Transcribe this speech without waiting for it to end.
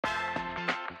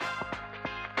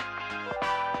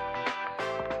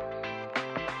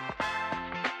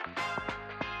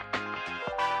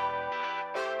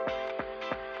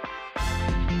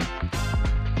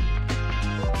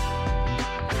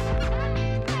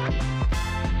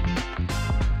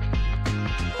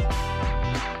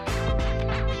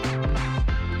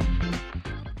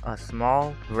a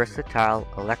small, versatile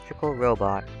electrical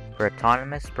robot for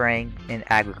autonomous spraying in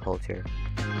agriculture.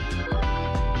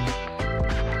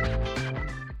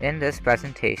 In this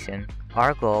presentation,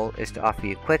 our goal is to offer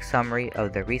you a quick summary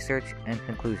of the research and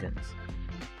conclusions.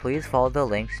 Please follow the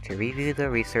links to review the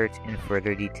research in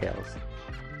further details.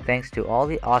 Thanks to all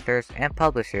the authors and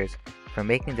publishers for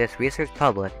making this research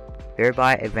public,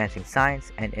 thereby advancing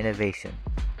science and innovation.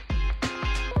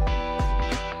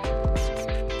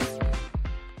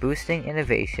 Boosting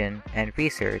innovation and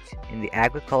research in the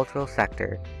agricultural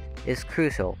sector is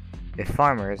crucial if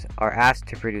farmers are asked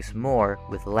to produce more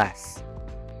with less.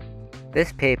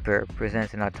 This paper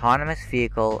presents an autonomous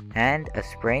vehicle and a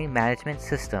spraying management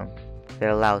system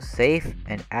that allows safe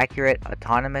and accurate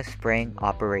autonomous spraying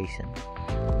operation.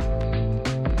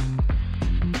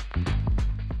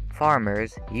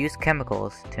 Farmers use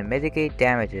chemicals to mitigate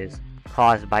damages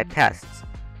caused by pests,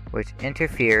 which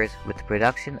interferes with the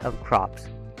production of crops,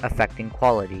 affecting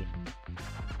quality.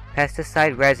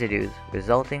 Pesticide residues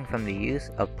resulting from the use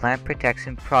of plant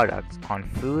protection products on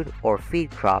food or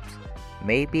feed crops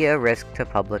may be a risk to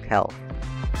public health.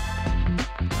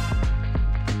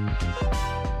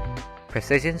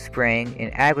 Precision spraying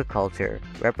in agriculture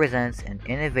represents an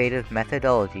innovative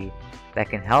methodology that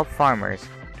can help farmers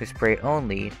to spray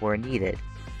only where needed,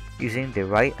 using the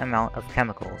right amount of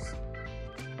chemicals.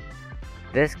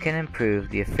 This can improve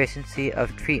the efficiency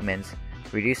of treatments,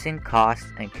 reducing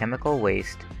costs and chemical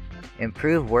waste,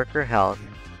 improve worker health,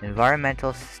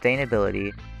 environmental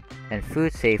sustainability, and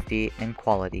food safety and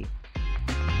quality.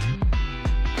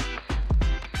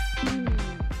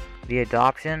 The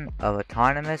adoption of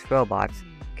autonomous robots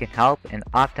can help in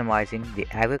optimizing the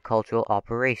agricultural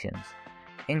operations,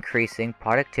 increasing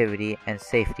productivity and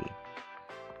safety.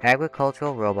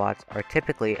 Agricultural robots are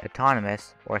typically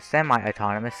autonomous or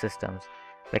semi-autonomous systems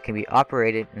that can be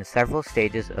operated in several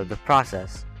stages of the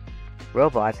process.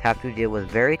 Robots have to deal with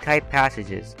very tight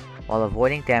passages while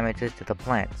avoiding damages to the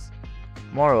plants.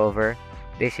 Moreover,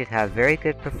 they should have very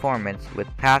good performance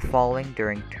with path following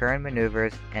during turn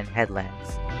maneuvers and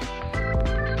headlands.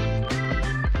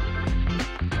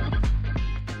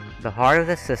 The heart of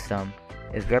the system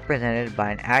is represented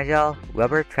by an agile,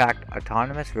 rubber-tracked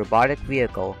autonomous robotic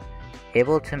vehicle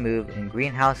able to move in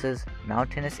greenhouses,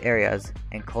 mountainous areas,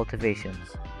 and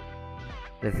cultivations.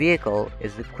 The vehicle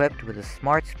is equipped with a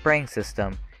smart spraying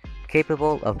system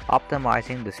capable of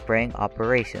optimizing the spraying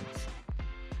operations.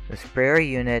 The sprayer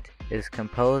unit is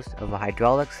composed of a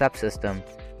hydraulic subsystem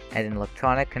and an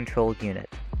electronic control unit.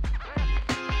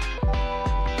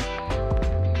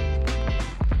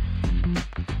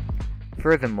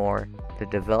 Furthermore, the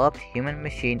developed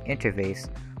human-machine interface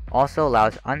also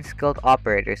allows unskilled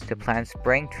operators to plan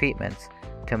spraying treatments,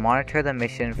 to monitor the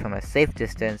mission from a safe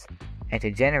distance, and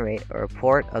to generate a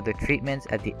report of the treatments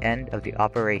at the end of the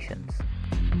operations.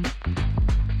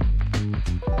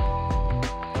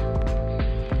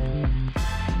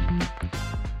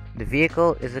 The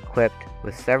vehicle is equipped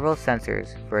with several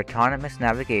sensors for autonomous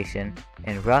navigation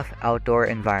in rough outdoor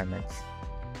environments.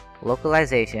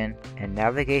 Localization and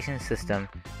navigation system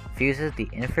fuses the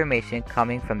information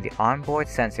coming from the onboard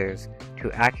sensors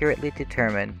to accurately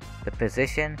determine the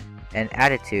position and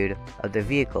attitude of the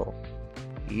vehicle,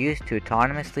 used to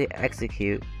autonomously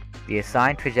execute the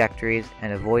assigned trajectories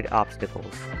and avoid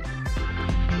obstacles.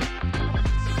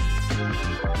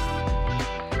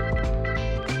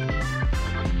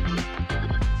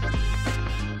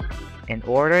 In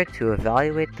order to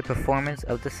evaluate the performance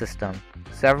of the system,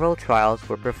 several trials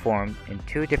were performed in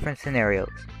two different scenarios,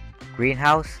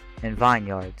 greenhouse and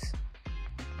vineyards.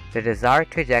 The desired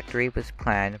trajectory was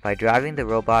planned by driving the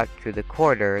robot through the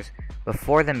corridors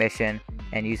before the mission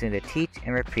and using the teach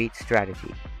and repeat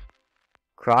strategy.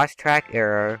 Cross-track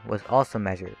error was also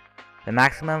measured. The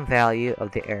maximum value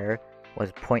of the error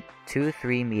was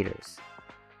 0.23 meters.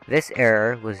 This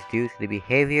error was due to the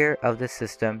behavior of the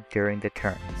system during the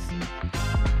turns.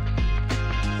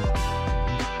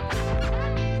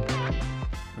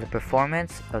 The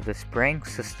performance of the spraying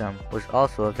system was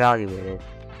also evaluated.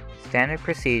 Standard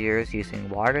procedures using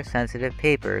water-sensitive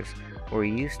papers were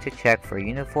used to check for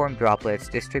uniform droplets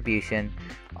distribution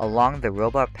along the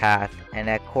robot path and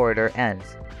at corridor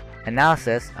ends.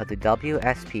 Analysis of the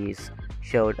WSPs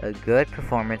showed a good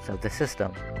performance of the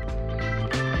system.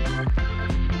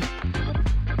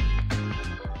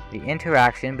 The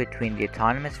interaction between the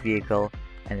autonomous vehicle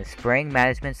and the spraying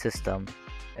management system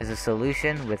is a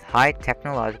solution with high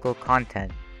technological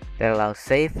content that allows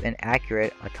safe and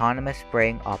accurate autonomous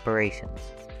spraying operations.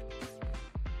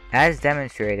 As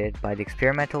demonstrated by the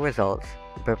experimental results,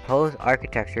 the proposed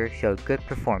architecture showed good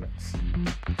performance.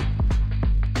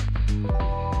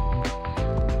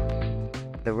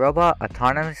 The robot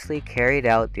autonomously carried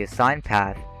out the assigned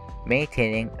path,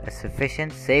 maintaining a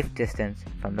sufficient safe distance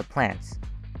from the plants.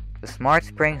 The smart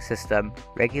spraying system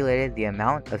regulated the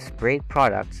amount of sprayed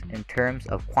products in terms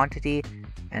of quantity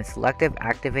and selective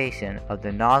activation of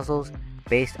the nozzles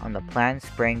based on the planned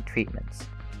spraying treatments.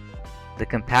 The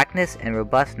compactness and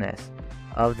robustness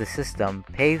of the system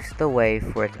paves the way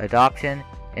for its adoption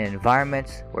in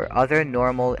environments where other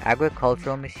normal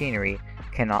agricultural machinery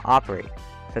cannot operate,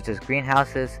 such as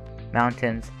greenhouses,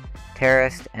 mountains,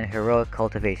 terraced and heroic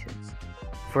cultivations.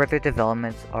 Further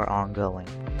developments are ongoing.